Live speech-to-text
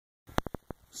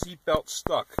Seatbelt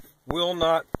stuck. Will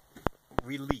not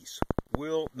release.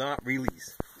 Will not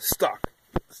release. Stuck.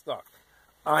 Stuck.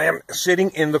 I am sitting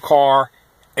in the car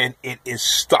and it is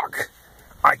stuck.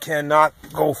 I cannot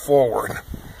go forward.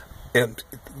 And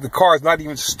the car is not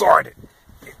even started.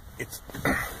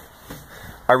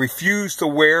 I refuse to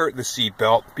wear the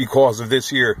seatbelt because of this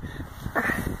here.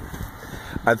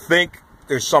 I think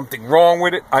there's something wrong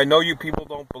with it. I know you people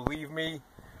don't believe me,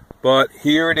 but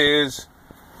here it is.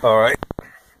 All right.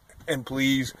 And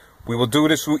please, we will do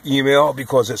this through email,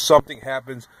 because if something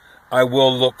happens, I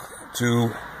will look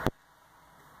to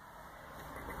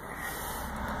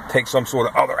take some sort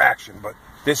of other action. But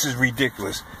this is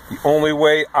ridiculous. The only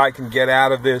way I can get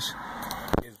out of this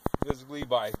is physically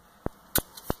by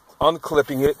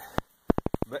unclipping it,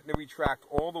 letting it retract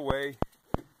all the way,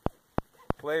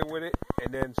 play with it,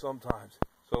 and then sometimes.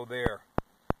 So there.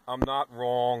 I'm not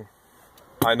wrong.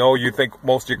 I know you think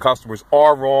most of your customers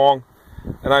are wrong,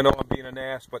 and I know I'm being an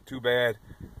ass, but too bad.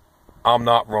 I'm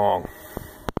not wrong.